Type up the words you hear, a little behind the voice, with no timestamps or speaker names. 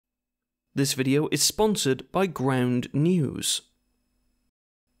This video is sponsored by Ground News.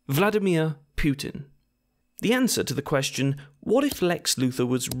 Vladimir Putin. The answer to the question, what if Lex Luthor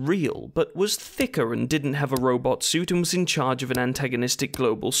was real, but was thicker and didn't have a robot suit and was in charge of an antagonistic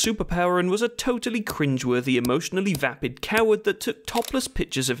global superpower and was a totally cringeworthy, emotionally vapid coward that took topless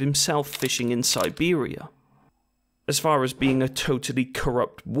pictures of himself fishing in Siberia? As far as being a totally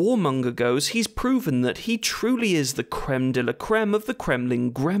corrupt warmonger goes, he's proven that he truly is the creme de la creme of the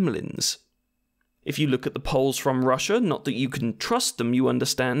Kremlin gremlins. If you look at the polls from Russia, not that you can trust them, you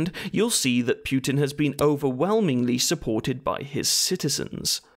understand, you'll see that Putin has been overwhelmingly supported by his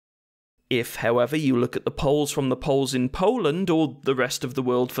citizens. If, however, you look at the polls from the Poles in Poland, or the rest of the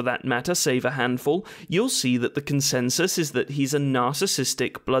world for that matter, save a handful, you'll see that the consensus is that he's a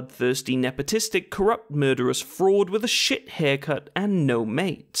narcissistic, bloodthirsty, nepotistic, corrupt, murderous fraud with a shit haircut and no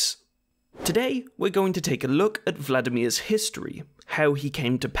mates. Today, we're going to take a look at Vladimir's history, how he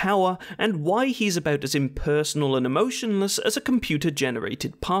came to power, and why he's about as impersonal and emotionless as a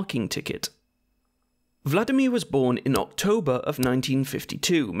computer-generated parking ticket. Vladimir was born in October of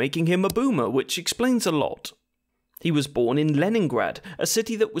 1952, making him a boomer, which explains a lot. He was born in Leningrad, a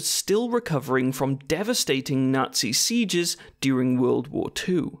city that was still recovering from devastating Nazi sieges during World War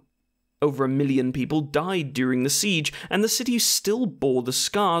II. Over 1 million people died during the siege, and the city still bore the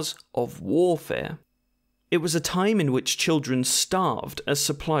scars of warfare. It was a time in which children starved as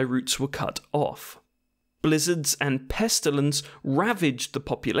supply routes were cut off. Blizzards and pestilence ravaged the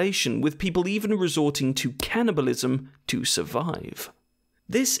population, with people even resorting to cannibalism to survive.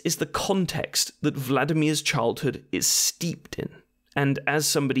 This is the context that Vladimir's childhood is steeped in, and as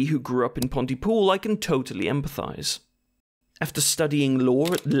somebody who grew up in Pontypool, I can totally empathise. After studying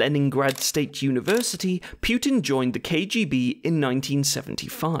law at Leningrad State University, Putin joined the KGB in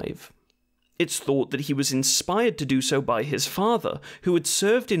 1975. It's thought that he was inspired to do so by his father, who had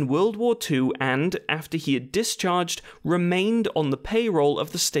served in World War II and, after he had discharged, remained on the payroll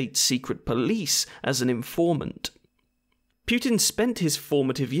of the state's secret police as an informant. Putin spent his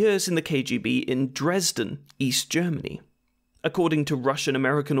formative years in the KGB in Dresden, East Germany. According to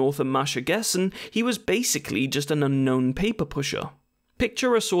Russian-American author Masha Gessen, he was basically just an unknown paper pusher.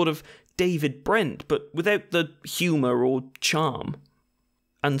 Picture a sort of David Brent, but without the humour or charm.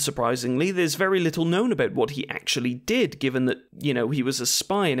 Unsurprisingly, there's very little known about what he actually did, given that, he was a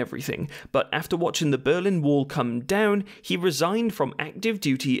spy and everything, but after watching the Berlin Wall come down, he resigned from active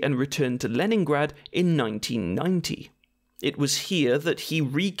duty and returned to Leningrad in 1990. It was here that he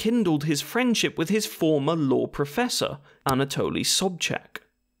rekindled his friendship with his former law professor, Anatoly Sobchak.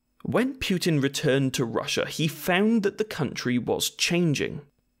 When Putin returned to Russia, he found that the country was changing.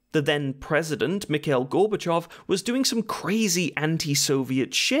 The then president, Mikhail Gorbachev, was doing some crazy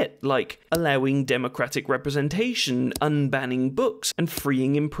anti-Soviet shit, like allowing democratic representation, unbanning books, and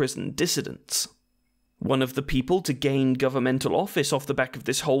freeing imprisoned dissidents. One of the people to gain governmental office off the back of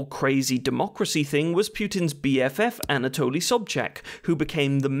this whole crazy democracy thing was Putin's BFF Anatoly Sobchak, who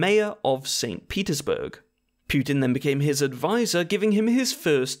became the mayor of St. Petersburg. Putin then became his advisor, giving him his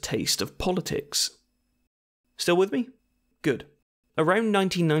first taste of politics. Still with me? Good. Around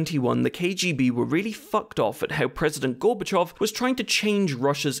 1991, the KGB were really fucked off at how President Gorbachev was trying to change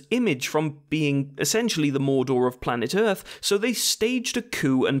Russia's image from being essentially the Mordor of planet Earth, so they staged a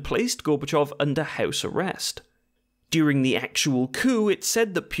coup and placed Gorbachev under house arrest. During the actual coup, it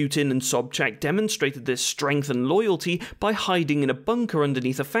said that Putin and Sobchak demonstrated their strength and loyalty by hiding in a bunker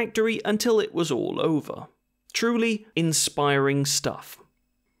underneath a factory until it was all over. Truly inspiring stuff.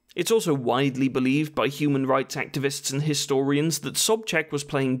 It's also widely believed by human rights activists and historians that Sobchak was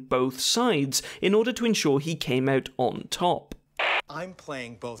playing both sides in order to ensure he came out on top. I'm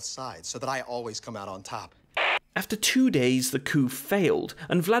playing both sides so that I always come out on top. After 2 days, the coup failed,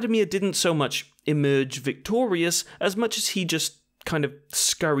 and Vladimir didn't so much emerge victorious as much as he just kind of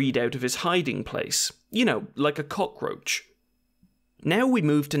scurried out of his hiding place. Like a cockroach. Now we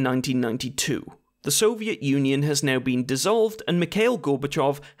move to 1992. The Soviet Union has now been dissolved and Mikhail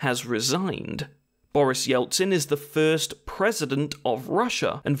Gorbachev has resigned. Boris Yeltsin is the first president of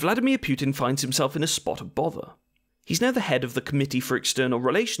Russia, and Vladimir Putin finds himself in a spot of bother. He's now the head of the Committee for External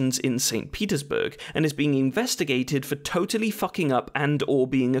Relations in St. Petersburg, and is being investigated for totally fucking up and/or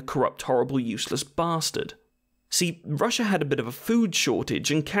being a corrupt, horrible, useless bastard. See, Russia had a bit of a food shortage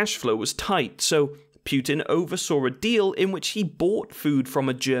and cash flow was tight, so Putin oversaw a deal in which he bought food from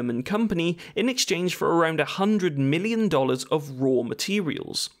a German company in exchange for around $100 million of raw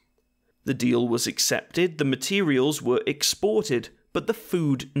materials. The deal was accepted, the materials were exported, but the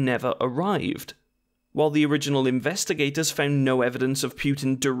food never arrived. While the original investigators found no evidence of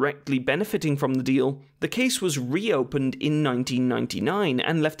Putin directly benefiting from the deal, the case was reopened in 1999,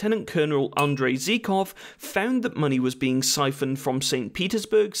 and Lieutenant Colonel Andrei Zhikov found that money was being siphoned from St.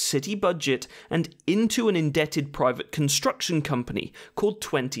 Petersburg's city budget and into an indebted private construction company called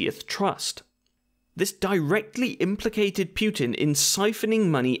 20th Trust. This directly implicated Putin in siphoning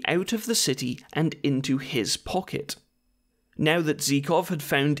money out of the city and into his pocket. Now that Zhikov had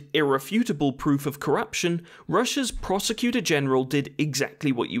found irrefutable proof of corruption, Russia's prosecutor general did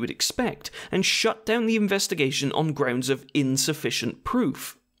exactly what you would expect and shut down the investigation on grounds of insufficient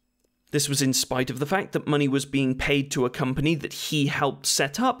proof. This was in spite of the fact that money was being paid to a company that he helped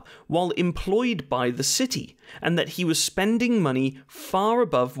set up while employed by the city, and that he was spending money far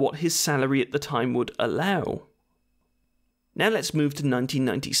above what his salary at the time would allow. Now let's move to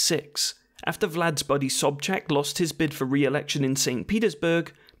 1996. After Vlad's buddy Sobchak lost his bid for re-election in St.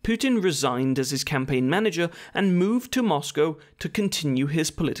 Petersburg, Putin resigned as his campaign manager and moved to Moscow to continue his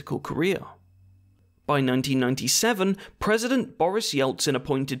political career. By 1997, President Boris Yeltsin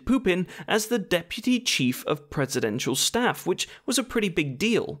appointed Putin as the Deputy Chief of Presidential Staff, which was a pretty big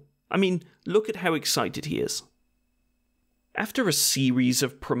deal. I mean, look at how excited he is. After a series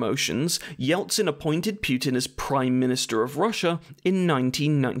of promotions, Yeltsin appointed Putin as Prime Minister of Russia in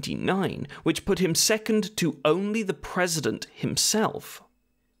 1999, which put him second to only the president himself.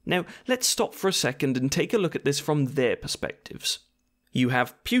 Now, let's stop for a second and take a look at this from their perspectives. You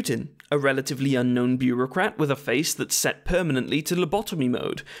have Putin, a relatively unknown bureaucrat with a face that's set permanently to lobotomy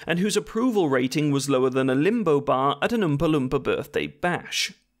mode, and whose approval rating was lower than a limbo bar at an Oompa Loompa birthday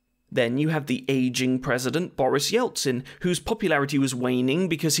bash. Then you have the aging president Boris Yeltsin, whose popularity was waning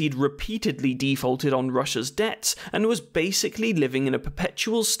because he'd repeatedly defaulted on Russia's debts and was basically living in a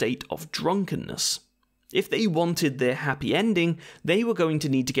perpetual state of drunkenness. If they wanted their happy ending, they were going to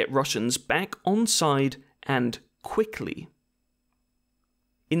need to get Russians back on side, and quickly.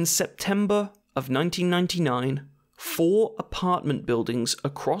 In September of 1999, 4 apartment buildings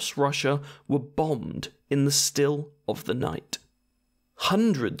across Russia were bombed in the still of the night.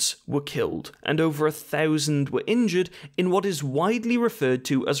 Hundreds were killed and over 1,000 were injured in what is widely referred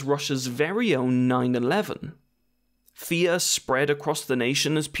to as Russia's very own 9/11. Fear spread across the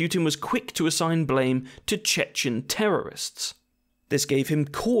nation as Putin was quick to assign blame to Chechen terrorists. This gave him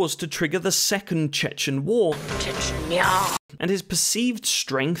cause to trigger the Second Chechen War, and his perceived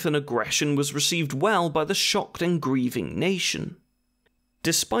strength and aggression was received well by the shocked and grieving nation.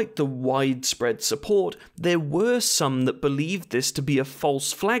 Despite the widespread support, there were some that believed this to be a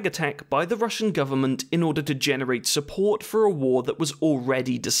false flag attack by the Russian government in order to generate support for a war that was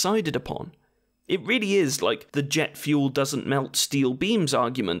already decided upon. It really is like the jet fuel doesn't melt steel beams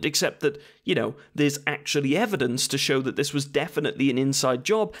argument, except that, there's actually evidence to show that this was definitely an inside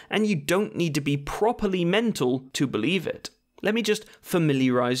job, and you don't need to be properly mental to believe it. Let me just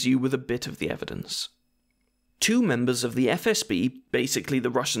familiarize you with a bit of the evidence. 2 members of the FSB, basically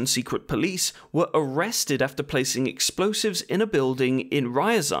the Russian secret police, were arrested after placing explosives in a building in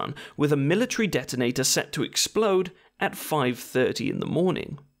Ryazan with a military detonator set to explode at 5:30 in the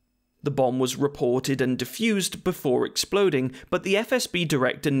morning. The bomb was reported and defused before exploding, but the FSB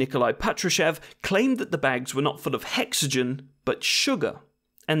director Nikolai Patrushev claimed that the bags were not full of hexogen, but sugar.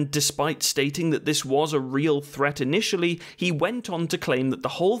 And despite stating that this was a real threat initially, he went on to claim that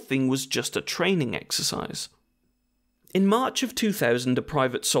the whole thing was just a training exercise. In March of 2000, a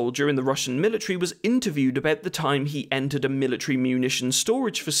private soldier in the Russian military was interviewed about the time he entered a military munitions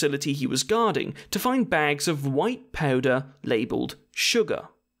storage facility he was guarding to find bags of white powder labelled sugar.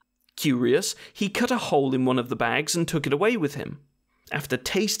 Curious, he cut a hole in one of the bags and took it away with him. After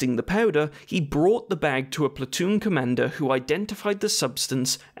tasting the powder, he brought the bag to a platoon commander who identified the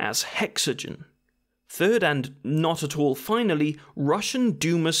substance as hexogen. Third, and not at all finally, Russian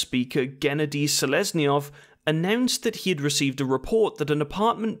Duma Speaker Gennady Seleznyov announced that he had received a report that an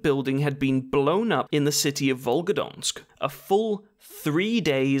apartment building had been blown up in the city of Volgodonsk, a full 3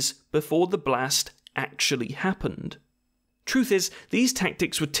 days before the blast actually happened. Truth is, these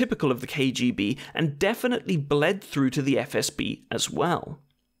tactics were typical of the KGB and definitely bled through to the FSB as well.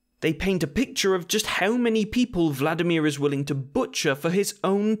 They paint a picture of just how many people Vladimir is willing to butcher for his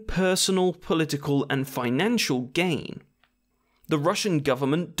own personal, political, and financial gain. The Russian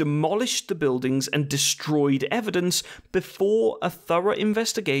government demolished the buildings and destroyed evidence before a thorough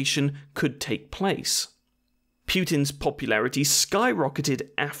investigation could take place. Putin's popularity skyrocketed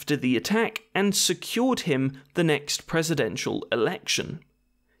after the attack and secured him the next presidential election.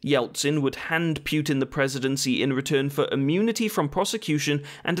 Yeltsin would hand Putin the presidency in return for immunity from prosecution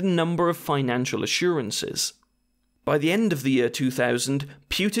and a number of financial assurances. By the end of the year 2000,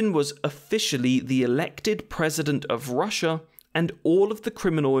 Putin was officially the elected president of Russia, and all of the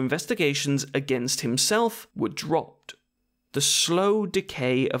criminal investigations against himself were dropped. The slow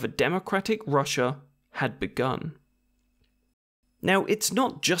decay of a democratic Russia had begun. Now, it's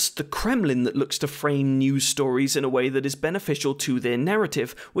not just the Kremlin that looks to frame news stories in a way that is beneficial to their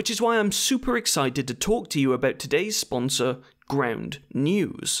narrative, which is why I'm super excited to talk to you about today's sponsor, Ground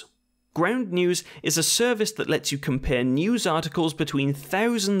News. Ground News is a service that lets you compare news articles between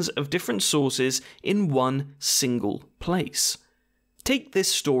thousands of different sources in one single place. Take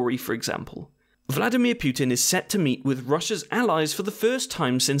this story, for example. Vladimir Putin is set to meet with Russia's allies for the first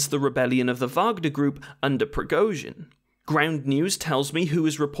time since the rebellion of the Wagner Group under Prigozhin. Ground News tells me who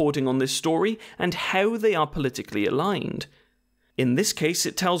is reporting on this story and how they are politically aligned. In this case,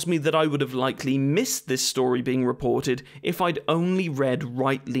 it tells me that I would have likely missed this story being reported if I'd only read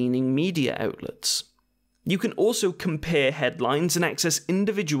right-leaning media outlets. You can also compare headlines and access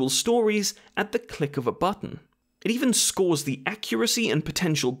individual stories at the click of a button. It even scores the accuracy and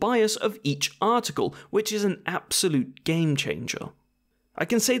potential bias of each article, which is an absolute game changer. I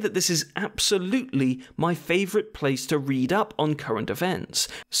can say that this is absolutely my favourite place to read up on current events.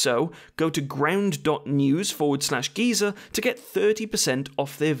 So, go to ground.news/Giza to get 30%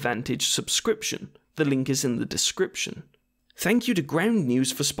 off their Vantage subscription. The link is in the description. Thank you to Ground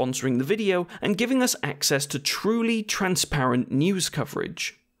News for sponsoring the video and giving us access to truly transparent news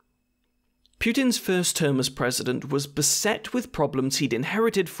coverage. Putin's first term as president was beset with problems he'd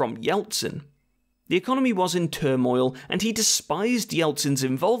inherited from Yeltsin. The economy was in turmoil, and he despised Yeltsin's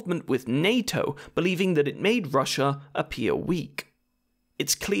involvement with NATO, believing that it made Russia appear weak.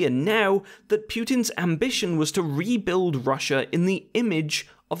 It's clear now that Putin's ambition was to rebuild Russia in the image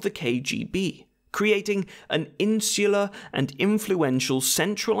of the KGB, creating an insular and influential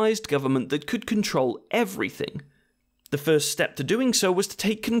centralized government that could control everything. The first step to doing so was to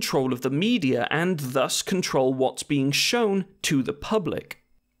take control of the media and thus control what's being shown to the public.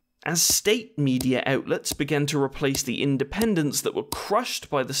 As state media outlets began to replace the independents that were crushed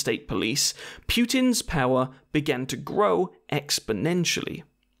by the state police, Putin's power began to grow exponentially.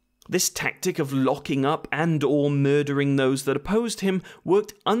 This tactic of locking up and/or murdering those that opposed him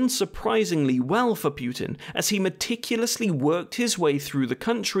worked unsurprisingly well for Putin, as he meticulously worked his way through the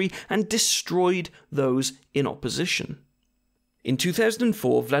country and destroyed those in opposition. In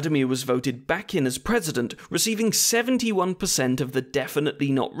 2004, Vladimir was voted back in as president, receiving 71% of the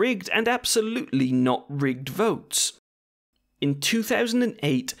definitely not rigged and absolutely not rigged votes. In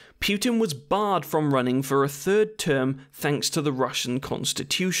 2008, Putin was barred from running for a third term thanks to the Russian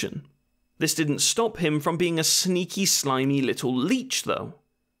constitution. This didn't stop him from being a sneaky, slimy little leech, though.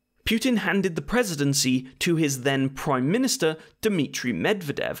 Putin handed the presidency to his then Prime Minister, Dmitry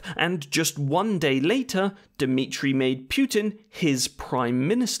Medvedev, and just one day later, Dmitry made Putin his Prime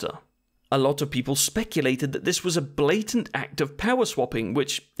Minister. A lot of people speculated that this was a blatant act of power swapping,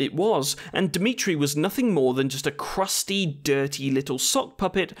 which it was, and Dmitry was nothing more than just a crusty, dirty little sock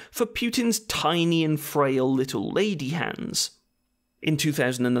puppet for Putin's tiny and frail little lady hands. In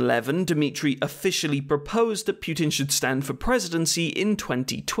 2011, Dmitry officially proposed that Putin should stand for presidency in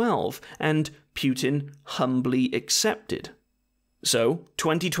 2012, and Putin humbly accepted. So,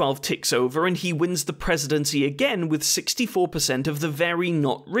 2012 ticks over and he wins the presidency again with 64% of the very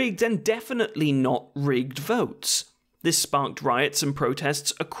not rigged and definitely not rigged votes. This sparked riots and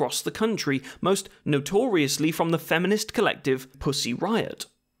protests across the country, most notoriously from the feminist collective Pussy Riot.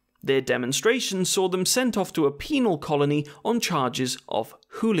 Their demonstration saw them sent off to a penal colony on charges of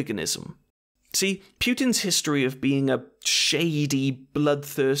hooliganism. See, Putin's history of being a shady,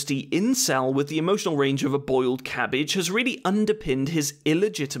 bloodthirsty incel with the emotional range of a boiled cabbage has really underpinned his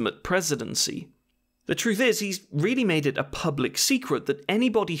illegitimate presidency. The truth is, he's really made it a public secret that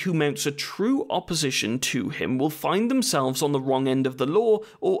anybody who mounts a true opposition to him will find themselves on the wrong end of the law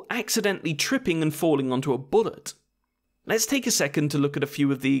or accidentally tripping and falling onto a bullet. Let's take a second to look at a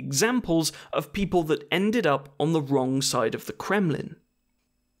few of the examples of people that ended up on the wrong side of the Kremlin.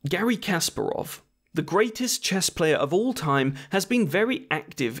 Garry Kasparov, the greatest chess player of all time, has been very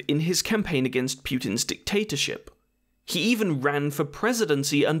active in his campaign against Putin's dictatorship. He even ran for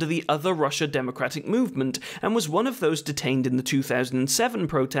presidency under the Other Russia Democratic Movement and was one of those detained in the 2007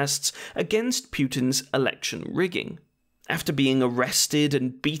 protests against Putin's election rigging. After being arrested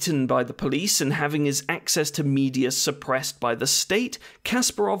and beaten by the police and having his access to media suppressed by the state,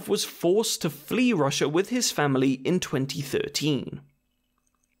 Kasparov was forced to flee Russia with his family in 2013.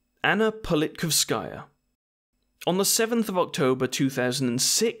 Anna Politkovskaya. On the 7th of October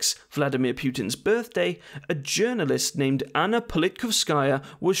 2006, Vladimir Putin's birthday, a journalist named Anna Politkovskaya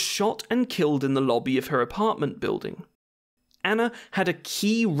was shot and killed in the lobby of her apartment building. Anna had a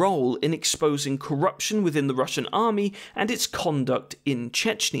key role in exposing corruption within the Russian army and its conduct in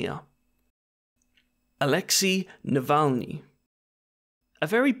Chechnya. Alexei Navalny. A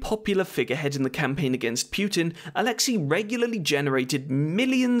very popular figurehead in the campaign against Putin, Alexei regularly generated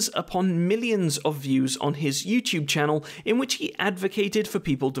millions upon millions of views on his YouTube channel in which he advocated for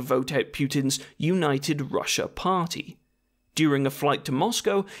people to vote out Putin's United Russia Party. During a flight to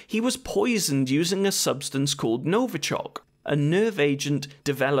Moscow, he was poisoned using a substance called Novichok, a nerve agent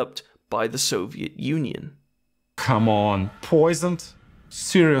developed by the Soviet Union. Come on, poisoned?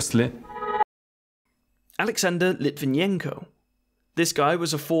 Seriously? Alexander Litvinenko. This guy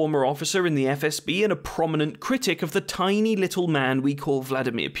was a former officer in the FSB and a prominent critic of the tiny little man we call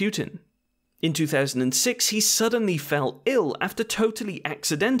Vladimir Putin. In 2006, he suddenly fell ill after totally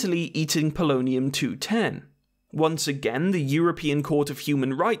accidentally eating polonium-210. Once again, the European Court of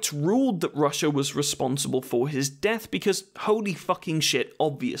Human Rights ruled that Russia was responsible for his death because, holy fucking shit,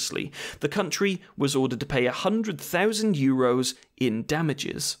 obviously, the country was ordered to pay 100,000 euros in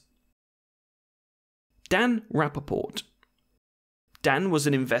damages. Dan Rappaport. Dan was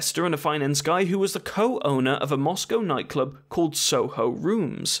an investor and a finance guy who was the co-owner of a Moscow nightclub called Soho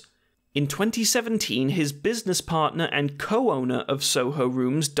Rooms. In 2017, his business partner and co-owner of Soho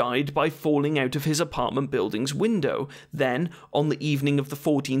Rooms died by falling out of his apartment building's window. Then, on the evening of the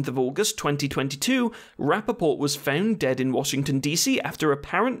 14th of August 2022, Rappaport was found dead in Washington, D.C. after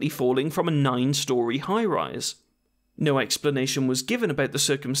apparently falling from a 9-story high-rise. No explanation was given about the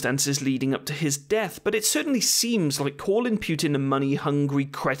circumstances leading up to his death, but it certainly seems like calling Putin a money-hungry,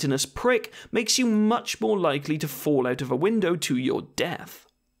 cretinous prick makes you much more likely to fall out of a window to your death.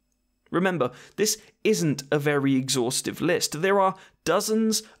 Remember, this isn't a very exhaustive list. There are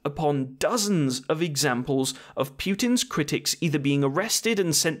dozens upon dozens of examples of Putin's critics either being arrested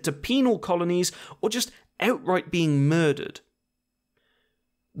and sent to penal colonies or just outright being murdered.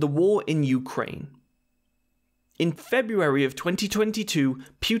 The war in Ukraine. In February of 2022,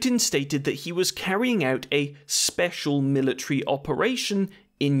 Putin stated that he was carrying out a special military operation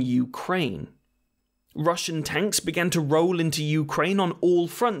in Ukraine. Russian tanks began to roll into Ukraine on all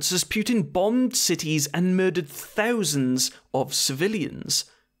fronts as Putin bombed cities and murdered thousands of civilians.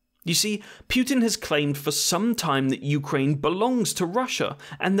 You see, Putin has claimed for some time that Ukraine belongs to Russia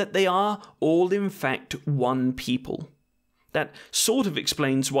and that they are all in fact one people. That sort of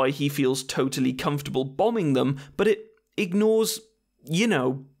explains why he feels totally comfortable bombing them, but it ignores,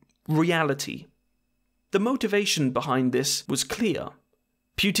 reality. The motivation behind this was clear.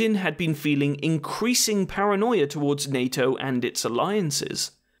 Putin had been feeling increasing paranoia towards NATO and its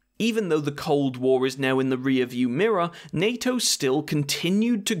alliances. Even though the Cold War is now in the rearview mirror, NATO still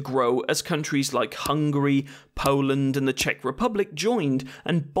continued to grow as countries like Hungary, Poland, and the Czech Republic joined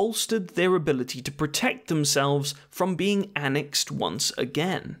and bolstered their ability to protect themselves from being annexed once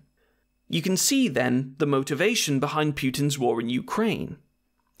again. You can see, then, the motivation behind Putin's war in Ukraine.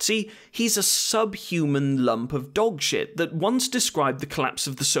 See, he's a subhuman lump of dog shit that once described the collapse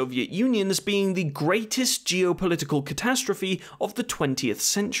of the Soviet Union as being the greatest geopolitical catastrophe of the 20th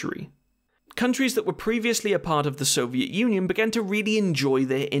century. Countries that were previously a part of the Soviet Union began to really enjoy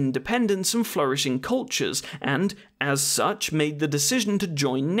their independence and flourishing cultures, and, as such, made the decision to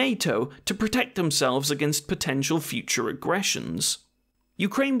join NATO to protect themselves against potential future aggressions.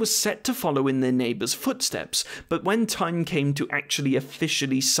 Ukraine was set to follow in their neighbours' footsteps, but when time came to actually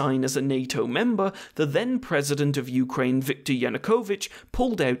officially sign as a NATO member, the then president of Ukraine, Viktor Yanukovych,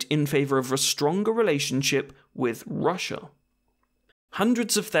 pulled out in favour of a stronger relationship with Russia.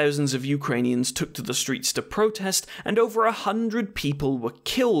 Hundreds of thousands of Ukrainians took to the streets to protest, and over 100 people were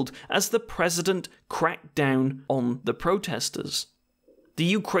killed as the president cracked down on the protesters. The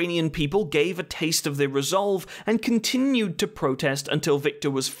Ukrainian people gave a taste of their resolve and continued to protest until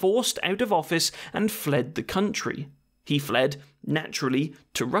Viktor was forced out of office and fled the country. He fled, naturally,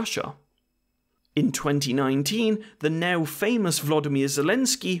 to Russia. In 2019, the now famous Volodymyr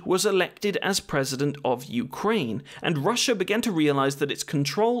Zelensky was elected as president of Ukraine, and Russia began to realize that its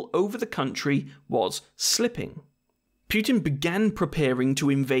control over the country was slipping. Putin began preparing to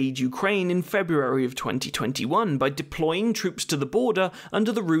invade Ukraine in February of 2021 by deploying troops to the border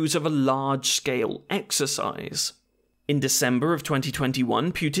under the ruse of a large-scale exercise. In December of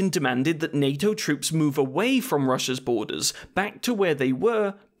 2021, Putin demanded that NATO troops move away from Russia's borders, back to where they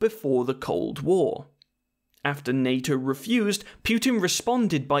were before the Cold War. After NATO refused, Putin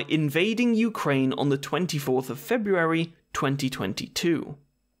responded by invading Ukraine on the 24th of February 2022.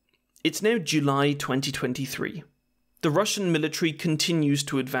 It's now July 2023. The Russian military continues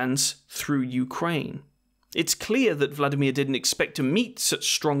to advance through Ukraine. It's clear that Vladimir didn't expect to meet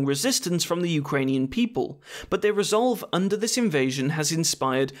such strong resistance from the Ukrainian people, but their resolve under this invasion has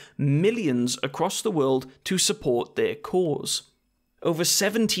inspired millions across the world to support their cause. Over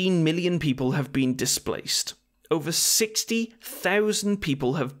 17 million people have been displaced. Over 60,000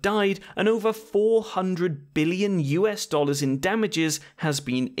 people have died, and over $400 billion in damages has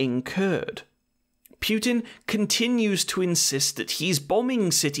been incurred. Putin continues to insist that he's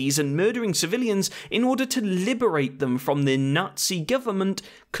bombing cities and murdering civilians in order to liberate them from the Nazi government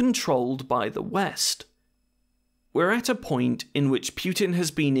controlled by the West. We're at a point in which Putin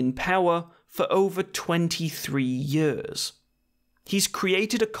has been in power for over 23 years. He's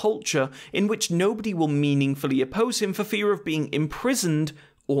created a culture in which nobody will meaningfully oppose him for fear of being imprisoned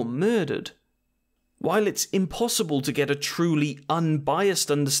or murdered. While it's impossible to get a truly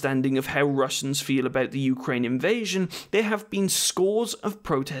unbiased understanding of how Russians feel about the Ukraine invasion, there have been scores of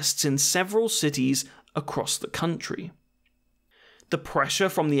protests in several cities across the country. The pressure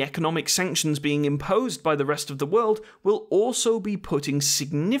from the economic sanctions being imposed by the rest of the world will also be putting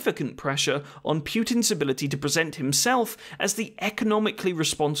significant pressure on Putin's ability to present himself as the economically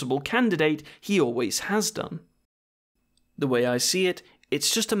responsible candidate he always has done. The way I see it,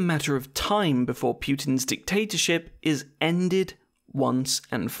 it's just a matter of time before Putin's dictatorship is ended once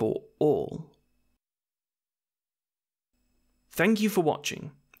and for all. Thank you for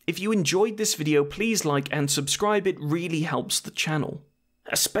watching. If you enjoyed this video, please like and subscribe, it really helps the channel.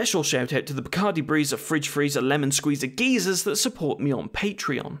 A special shout out to the Bacardi Breezer, Fridge Freezer, Lemon Squeezer geezers that support me on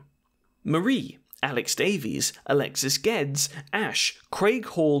Patreon. Marie, Alex Davies, Alexis Geddes, Ash, Craig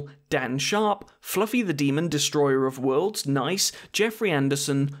Hall, Dan Sharp, Fluffy the Demon, Destroyer of Worlds, Nice, Jeffrey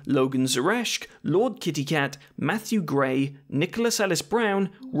Anderson, Logan Zareshk, Lord Kitty Cat, Matthew Gray, Nicholas Ellis Brown,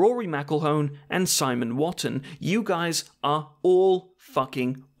 Rory McElhone, and Simon Watton. You guys are all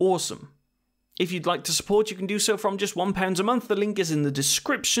fucking awesome. If you'd like to support, you can do so from just £1 a month. The link is in the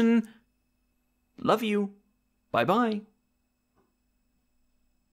description. Love you. Bye bye.